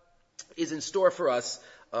is in store for us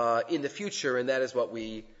in the future, and that is what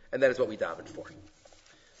we daven for.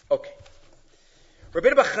 Okay.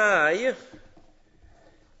 Rabbeinu Bachai,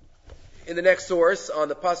 in the next source on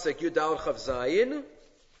the pasuk Yud Daled Chav Zayin,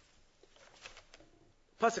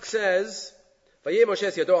 pasuk says, Vayeh Moshe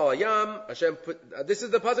es yado al hayam. Hashem put, this is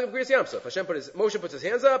the pasuk of Kriyas Yamsuf. Moshe puts his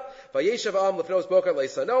hands up. Vayeshav am lefnos boker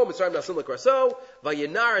leisano. Mitzrayim nasim lekraso.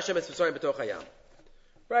 Vayenar Hashem es Mitzrayim b'toch hayam.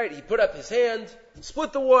 Right? He put up his hand,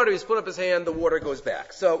 split the water. He split up his hand. The water goes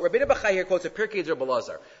back. So Rabbeinu Bachai here quotes a Pirkei Rabbi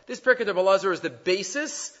Elazar. This Pirkei Rabbi Elazar is the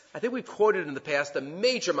basis. I think we've quoted in the past a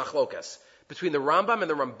major machlokas between the Rambam and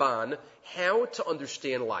the Ramban, how to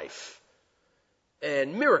understand life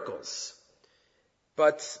and miracles.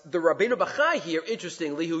 But the Rabbeinu Bachai here,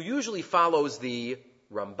 interestingly, who usually follows the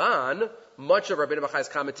Ramban, much of Rabbeinu Bachai's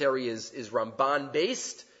commentary is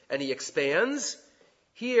Ramban-based, and he expands.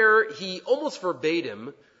 Here, he almost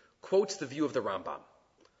verbatim quotes the view of the Rambam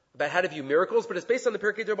about how to view miracles, but it's based on the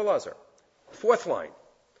Pirkei Rabbi Elazar. 4th line.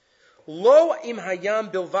 Lo im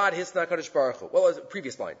hayam bilvad hisna kadosh baruch hu. Well,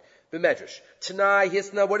 previous line. B'medrash. Tanai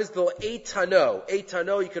hisna, what is the eitano?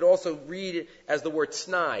 Eitano, you could also read it as the word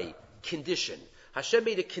tnai, condition. Hashem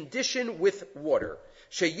made a condition with water.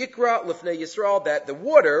 Sheyikra lefnei Yisrael, that the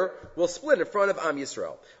water will split in front of Am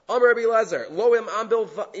Yisrael. Amar Rabbi Elazar, lo im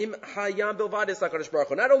hayam bilvad hisna kadosh baruch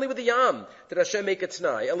hu. Not only with the yam did Hashem make a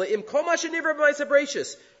tnai, ela im kol ma shenivra b'ma'aseh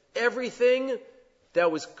bereishis. Everything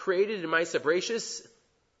that was created in Ma'aseh Bereishis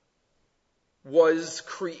was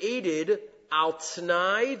created al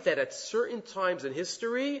t'nai, that at certain times in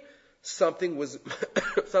history, something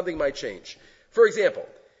might change. For example,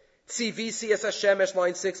 Tzivisi es Hashemesh,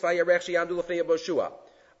 line 6, Vayarech she'yamdu lefnei Yoshua.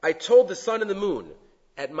 I told the sun and the moon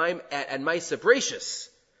at Ma'aseh Bereishis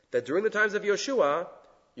that during the times of Yoshua,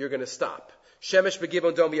 you're going to stop. Shemesh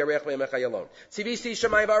begivon dom yarech me'emech hayalon. Tzivisi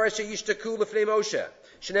shamayim v'aretz she'yishtaku lefnei Moshe.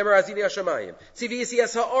 Shenemer azini hashamayim. Tzivisi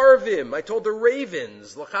es ha'arvim. I told the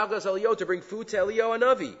ravens l'chagas Elio to bring food to Elio and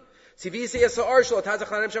Avi. Tzivisi es ha'ar shlo tazach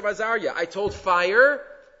Hananim shel Azariah. I told fire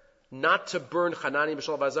not to burn Hananim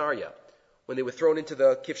shel Azariah when they were thrown into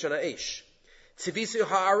the Kivshan Ha'esh. Tzivisi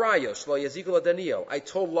ha'arayos shlo yazikul Daniel. I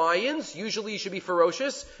told lions, usually you should be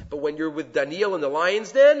ferocious, but when you're with Daniel in the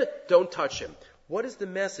lion's den, don't touch him. What is the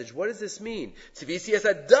message? What does this mean? Tzivisi es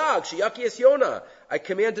hadag sheyaki es Yonah. I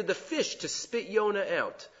commanded the fish to spit Yonah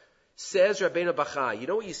out. Says Rabbeinu Bachai. You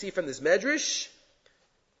know what you see from this medrash?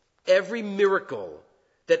 Every miracle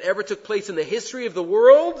that ever took place in the history of the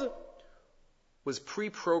world was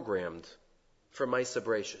pre-programmed for Ma'aseh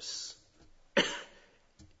Bereishis.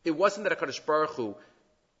 It wasn't that HaKadosh Baruch Hu,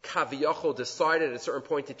 Kaviyachol, decided at a certain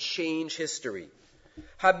point to change history.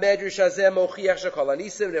 HaMedrash hazeh mochiach shekol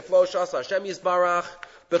hanisim neflo shasa Hashem yisbarach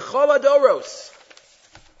b'chol hadoros.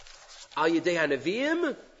 Al Yedei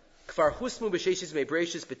HaNeviim, Kfar Husmu B'Sheshis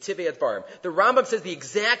Me'Breshis B'Tivei Advarim. The Rambam says the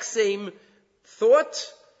exact same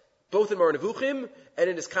thought, both in Moreh Nevuchim and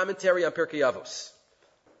in his commentary on Pirkei Avos,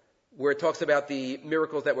 where it talks about the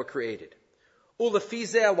miracles that were created.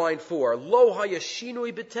 Ulafizeh, line 4, Lo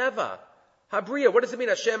Hayashinui B'Teva. Habriya, what does it mean?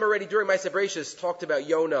 Hashem already during Ma'aseh Bereishis talked about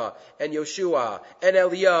Yonah and Yoshua and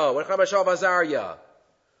Eliyahu and Chamashal Azariah.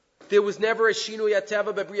 There was never a shinui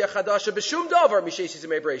ateva bebriya chadasha b'shum davar misheshis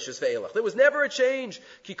imei bereishis ve'elach. There was never a change.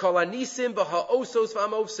 Ki kol anisim b'ha'osos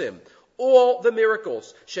v'amofsim. All the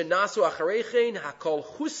miracles shenasu achareichein hakol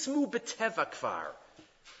husmu b'teva kfar.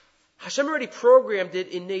 Hashem already programmed it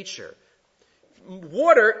in nature.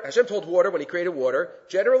 Water, Hashem told water when He created water,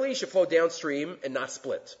 generally should flow downstream and not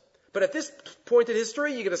split. But at this point in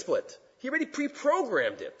history, you're going to split. He already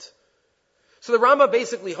pre-programmed it. So the Rambam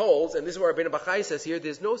basically holds, and this is where Rabbeinu Bachai says here,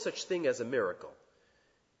 there's no such thing as a miracle.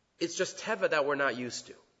 It's just teva that we're not used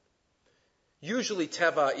to. Usually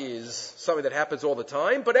teva is something that happens all the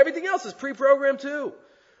time, but everything else is pre-programmed too.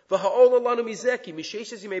 V'ha'ola lanu mizeki,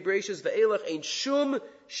 misheshes yimei bereishis ve'elach, ein shum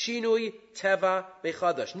shinui teva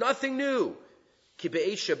mechadash. Nothing new. Ki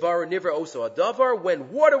be'esh shabar nivra oso adavar.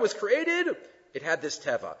 When water was created, it had this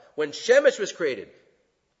teva. When shemesh was created,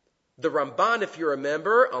 the Ramban, if you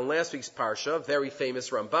remember, on last week's Parsha, very famous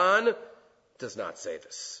Ramban, does not say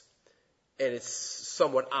this. And it's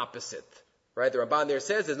somewhat opposite, right? The Ramban there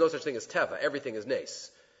says there's no such thing as Teva. Everything is Nes.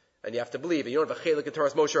 And you have to believe. And you don't have a Chelik in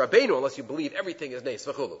Torah's Moshe Rabbeinu unless you believe everything is Nes.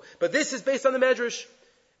 V'chulu. But this is based on the Medrash.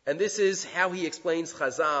 And this is how he explains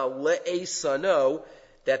Chazal le'esano,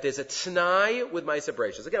 that there's a T'nai with Ma'aseh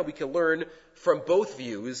Bereishis. Again, we can learn from both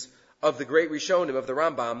views of the great Rishonim, of the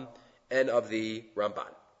Rambam and of the Ramban.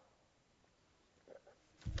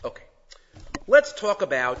 Okay, let's talk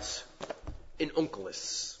about an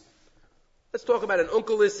unkelis. Let's talk about an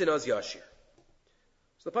unkelis in Az Yashir.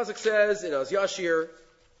 So the pasuk says in Az Yashir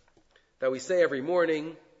that we say every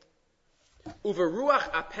morning,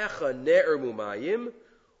 "Uveruach apecha ne'er mumayim,"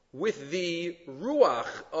 with the ruach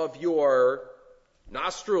of your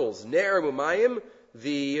nostrils, ne'er mumayim,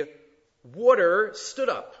 the water stood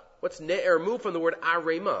up. What's ne'er mu? From the word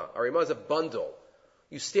arema. Arema is a bundle.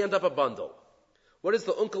 You stand up a bundle. What does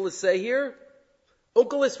the unkelis say here?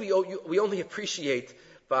 Unkelis we only appreciate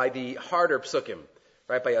by the harder psukim,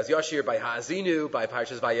 right? By Az Yashir, by Ha'azinu, by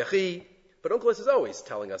Parshas Vayechi. But unkelis is always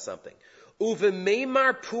telling us something.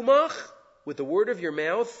 Uvemeimar pumach, with the word of your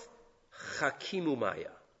mouth, chakimu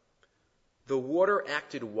maya. The water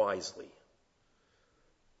acted wisely.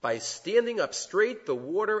 By standing up straight, the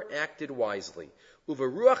water acted wisely.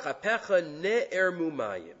 Uveruach apecha ne'er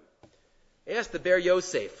mumayim. Ask the Ber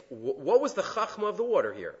Yosef, what was the chachma of the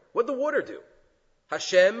water here? What did the water do?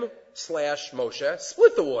 Hashem / Moshe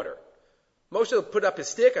split the water. Moshe put up his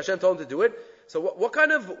stick. Hashem told him to do it. So what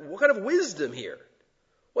kind of wisdom here?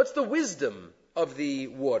 What's the wisdom of the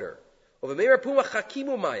water?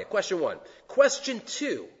 Question 1. Question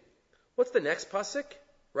 2. What's the next pasuk?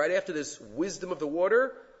 Right after this wisdom of the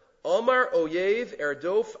water, Omar Oyev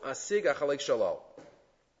Erdof Asig Achalek Shalal.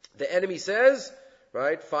 The enemy says,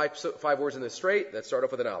 right, five words in this straight, that start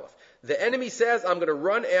off with an aleph. The enemy says, I'm going to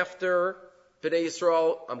run after Bnei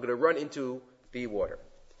Yisrael, I'm going to run into the water.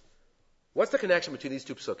 What's the connection between these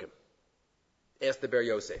two psukim? Ask the Ber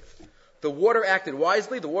Yosef. The water acted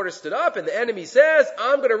wisely, the water stood up, and the enemy says,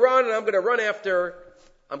 I'm going to run, and I'm going to run after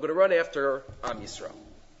Am Yisrael.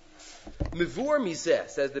 Mivur mizeh,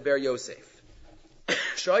 says the Ber Yosef.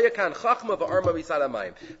 Shaya kan chachma v'arma misad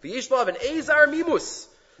hamayim. V'yishlav an ezar mimus.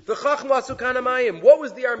 V'chachma asukan hamayim. What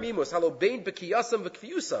was the armimus? Halo bein b'kiyasam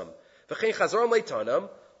v'kfiyusam. V'chein chazaram leitanam.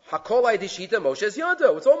 Hakol aydishita Moshe's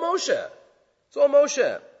yado. It's all Moshe. It's all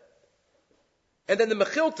Moshe. And then the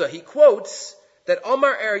Mechilta, he quotes that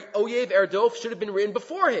Omar Oyev Erdof should have been written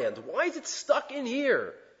beforehand. Why is it stuck in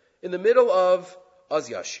here, in the middle of Az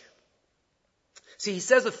Yashir? See, he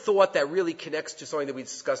says a thought that really connects to something that we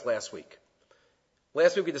discussed last week.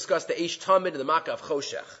 Last week we discussed the Eish Tamid and the Makkah of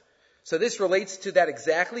Choshech. So this relates to that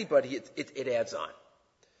exactly, but it adds on.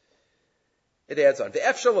 It adds on. The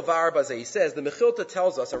Efshel Avar Bazeh, he says, the Mechilta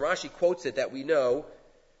tells us, and Rashi quotes it, that we know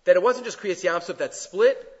that it wasn't just Kriyas Yamsuf that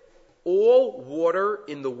split, all water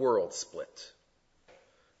in the world split.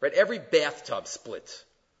 Right? Every bathtub split.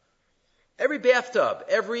 Every bathtub,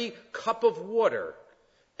 every cup of water,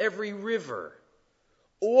 every river,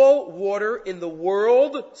 all water in the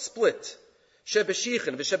world split.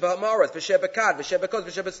 Shebeshichin, v'sheba'amaras, v'shebekad, v'shebekos,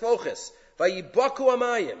 v'shebeslochis, v'yibaku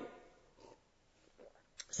amayim.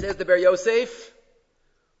 Says the Ber Yosef,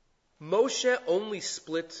 Moshe only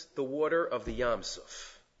split the water of the Yam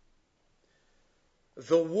Suf.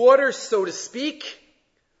 The water, so to speak,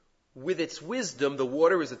 with its wisdom, the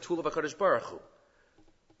water is a tool of HaKadosh Baruch Hu.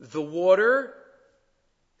 The water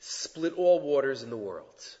split all waters in the world.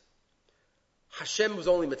 Hashem was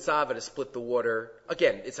only mitzvah to split the water.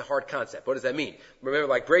 Again, it's a hard concept. What does that mean? Remember,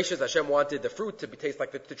 like Bereshit, Hashem wanted the fruit to taste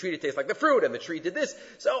like the tree to taste like the fruit, and the tree did this.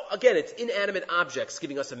 So again, it's inanimate objects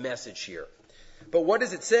giving us a message here. But what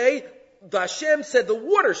does it say? The Hashem said the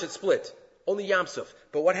water should split. Only Yam Suf.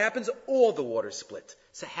 But what happens? All the waters split.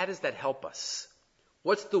 So how does that help us?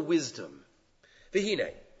 What's the wisdom?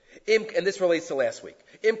 V'hine. And this relates to last week.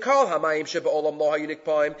 If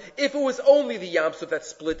it was only the Yam Suf that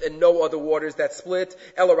split and no other waters that split,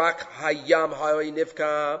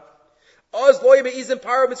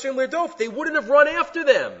 they wouldn't have run after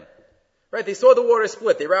them. Right? They saw the water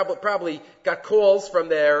split. They probably got calls from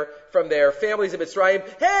their families in Mitzrayim.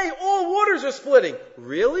 Hey, all waters are splitting.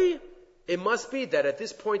 Really? It must be that at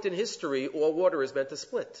this point in history, all water is meant to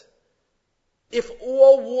split. If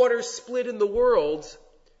all water split in the world,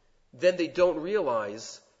 then they don't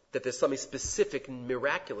realize that there's something specific and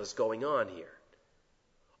miraculous going on here.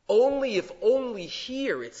 If only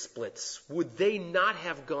here it splits, would they not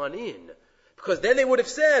have gone in? Because then they would have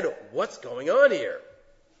said, what's going on here?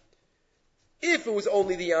 If it was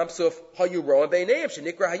only the Yam Suf, Hayu Roan Beinayim,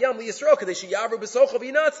 Shenikra Hayam Liyisrael, Kadesh Yavru B'Socha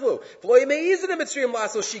V'Yinatzlu, V'lo Yimei the Mitzrayim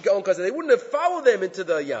Lasso Shigaon, because they wouldn't have followed them into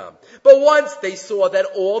the Yam. But once they saw that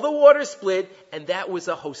all the water split, and that was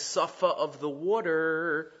a Hosafa of the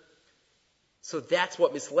water, so that's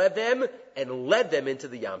what misled them and led them into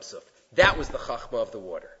the Yam Suf. That was the Chachma of the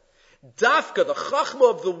water. Dafka, the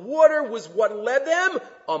Chachma of the water, was what led them,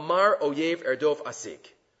 Amar Oyev Erdov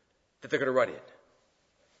Asik, that they're going to run in.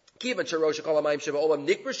 Once they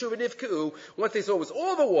saw it was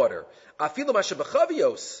all the water.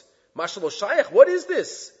 What is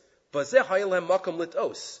this? Oh,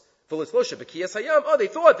 they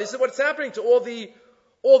thought this is what's happening to all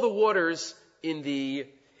the waters in the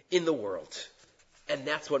world. And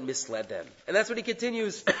that's what misled them. And that's what he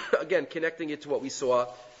continues, again, connecting it to what we saw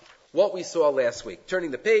last week.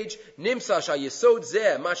 Turning the page,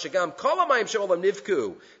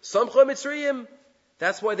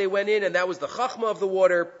 that's why they went in, and that was the chachma of the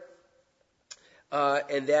water,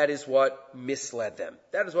 and that is what misled them.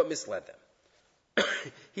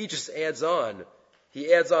 He just adds on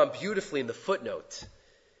beautifully in the footnote.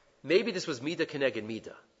 Maybe this was Mida Keneged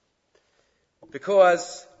Mida.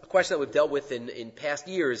 Because a question that we've dealt with in past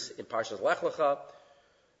years in Parshas Lech Lecha.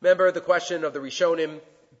 Remember the question of the Rishonim,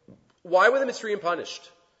 why were the Mitzrayim punished?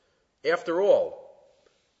 After all,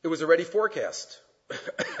 it was already forecast.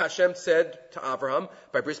 Hashem said to Avraham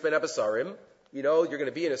by Bris Ben Abasarim, you're going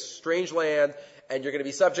to be in a strange land and you're going to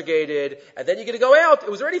be subjugated and then you're going to go out. It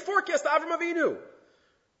was already forecast to Avram Avinu.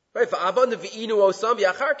 Right? So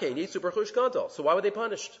why were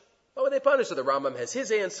they punished? So the Rambam has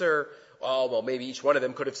his answer. Oh, well, maybe each one of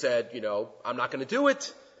them could have said, I'm not going to do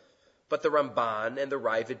it. But the Ramban and the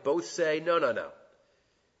Ravid both say, no.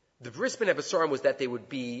 The Bris Ben Abasarim was that they would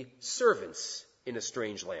be servants in a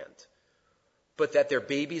strange land. But that their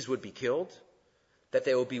babies would be killed, that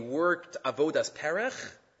they would be worked avodas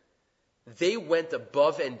perech, they went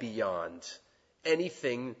above and beyond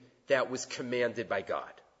anything that was commanded by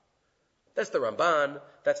God. That's the Ramban,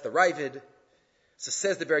 that's the Ravid. So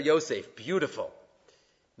says the Ber Yosef, beautiful.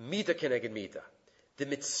 Mida keneged mida. The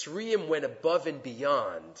Mitzrayim went above and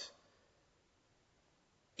beyond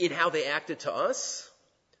in how they acted to us,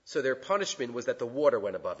 so their punishment was that the water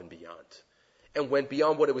went above and beyond, and went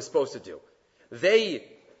beyond what it was supposed to do. They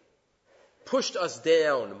pushed us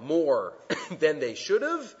down more than they should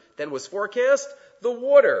have, than was forecast. The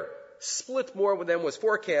water split more than was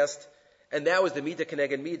forecast, and that was the Mida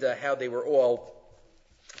Keneged Mida, how they were all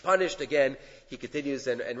punished. Again, he continues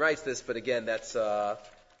and writes this, but again, that's an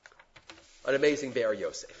amazing Ber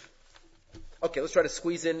Yosef. Okay, let's try to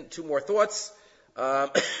squeeze in two more thoughts.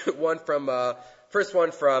 First one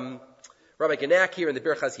from Rabbi Genak here in the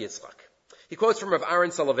Birchas Yitzchak. He quotes from Rav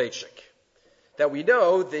Aaron Soloveitchik, that we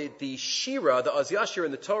know the Shira, the Aziyah Shira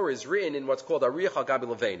in the Torah is written in what's called Ariach al-Gabi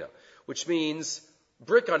Levena, which means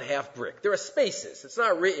brick on half brick. There are spaces. It's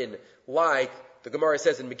not written like the Gemara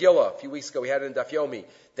says in Megillah. A few weeks ago we had it in Daf Yomi,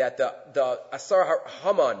 that the Asar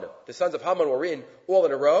Haman, the sons of Haman, were written all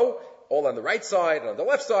in a row, all on the right side and on the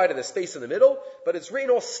left side, and there's space in the middle, but it's written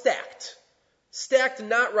all stacked. Stacked,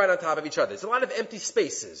 not right on top of each other. There's a lot of empty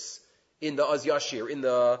spaces in the Az Yashir, in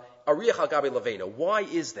the Ariach al-Gabi Levena. Why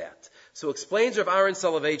is that? So explains Rav Aaron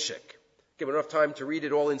Soloveitchik. Give enough time to read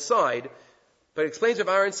it all inside, but explains Rav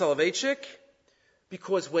Aaron Soloveitchik,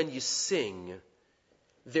 because when you sing,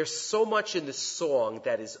 there's so much in the song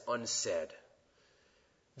that is unsaid.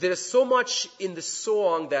 There's so much in the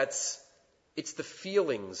song that's It's the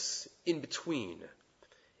feelings in between.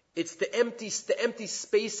 It's the empty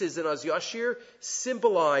spaces in Az Yashir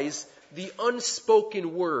symbolize the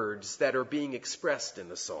unspoken words that are being expressed in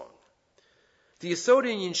the song. The Yesod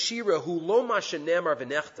in Shira hu lo masha nemar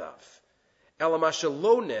v'nechtav, ela masha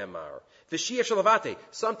lo nemar v'shiyah shalavate.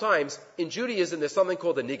 Sometimes in Judaism there's something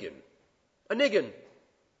called a nigun. A nigun.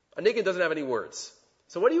 A nigun doesn't have any words.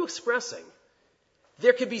 So what are you expressing?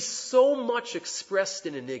 There can be so much expressed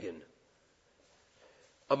in a nigun.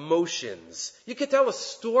 Emotions. You can tell a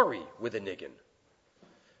story with a nigun.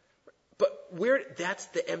 But that's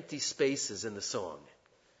the empty spaces in the song.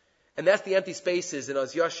 And that's the empty spaces in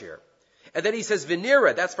Az Yashir. And then he says,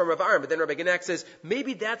 Venera, that's from Rav Aaron. But then Rabbi Genak says,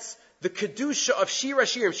 maybe that's the Kedusha of Shira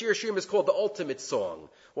Shirim. Shira Shirim is called the ultimate song.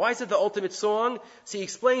 Why is it the ultimate song? So he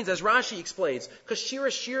explains, as Rashi explains, because Shira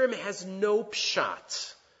Shirim has no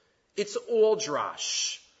pshat. It's all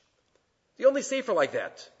drash. The only sefer like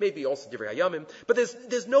that, maybe also Divrei Hayamim, but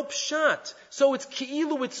there's no pshat. So it's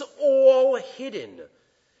ki'ilu, it's all hidden.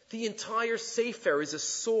 The entire sefer is a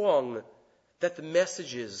song that the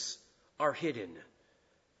messages are hidden.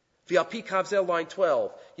 V'alpi kavzel, line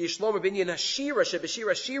 12. Yishlomer binyan hashira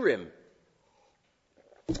shebeshira shirim.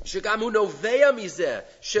 Shegamu novea mizeh.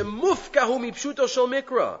 Shemufkahu mipshuto shel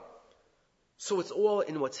mikra. So it's all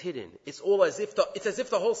in what's hidden. It's as if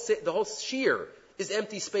the whole shir is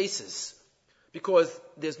empty spaces. Because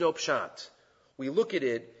there's no pshat. We look at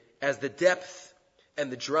it as the depth and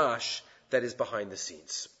the drash that is behind the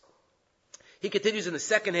scenes. He continues in the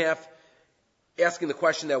second half, asking the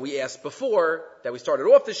question that we asked before, that we started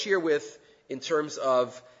off this year with, in terms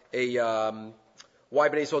of why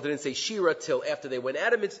Bnei Yisrael didn't say Shira till after they went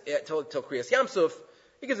at him, till Kriyas Yamsuf.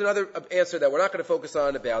 He gives another answer that we're not going to focus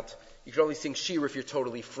on about you can only sing Shira if you're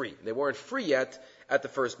totally free. They weren't free yet at the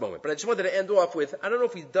first moment. But I just wanted to end off with, I don't know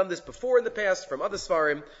if we've done this before in the past from other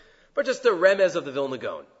Svarim, but just a remez of the Vilna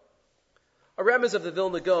Gaon. A remez of the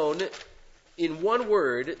Vilna Gaon in one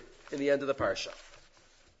word in the end of the Parsha.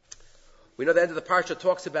 We know the end of the Parsha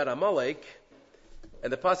talks about Amalek,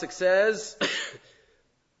 and the Pasuk says,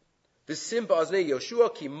 V'sim ba'aznei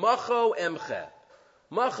Yoshua ki macho emche.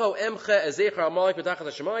 Macho emche ezechar Amalek b'tachat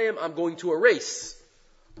hashemayim. I'm going to erase.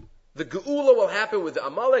 The Geula will happen with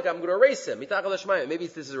Amalek. I'm going to erase him. Mitachal Hashemayim. Maybe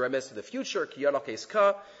this is a remiss to the future. Ki yadal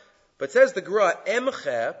keska. But says the Gra,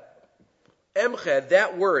 emche,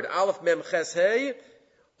 that word, Aleph Mem Ches Hey,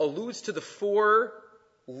 alludes to the four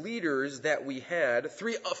leaders that we had,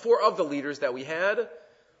 four of the leaders that we had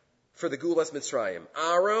for the Geulas Mitzrayim.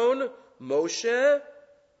 Aaron, Moshe,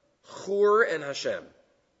 Hur, and Hashem.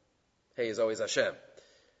 Hey is always Hashem.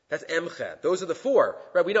 That's emche. Those are the four.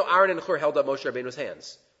 Right? We know Aaron and Hur held up Moshe Rabbeinu's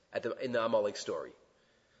hands in the Amalek story.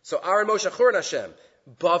 So Aaron, Moshe, Hur, and Hashem.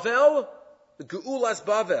 Bavel, the Geulas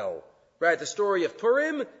Bavel. Right? The story of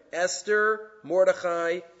Purim, Esther,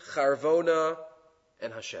 Mordechai, Charvona,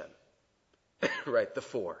 and Hashem. Right? The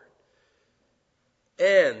four.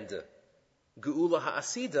 And Geula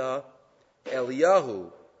Ha'asida,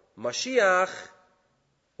 Eliyahu, Mashiach.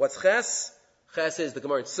 What's Ches? Ches is the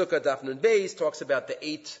Gemara in Sukkah, Daf Nun Beis, talks about the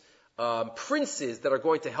 8 princes that are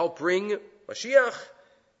going to help bring Mashiach.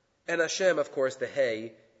 And Hashem, of course, the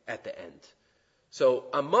Hey at the end. So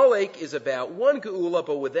Amalek is about one Geula,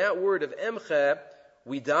 but with that word of Emche,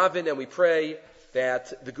 we daven and we pray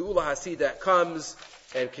that the Geula Hasidah comes,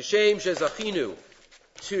 and Kishem Shezachinu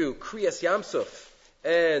to Kriyas Yamsuf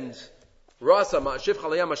and Rasa Ma'ashiv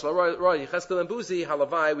Chalayam Mashla Yecheskel and Buzi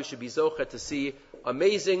Halavai. We should be zochet to see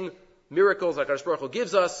amazing miracles like Hakadosh Baruch Hu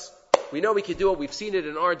gives us. We know we can do it. We've seen it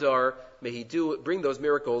in our dar. May He bring those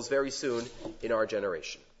miracles very soon in our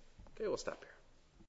generation. Okay, we'll stop here.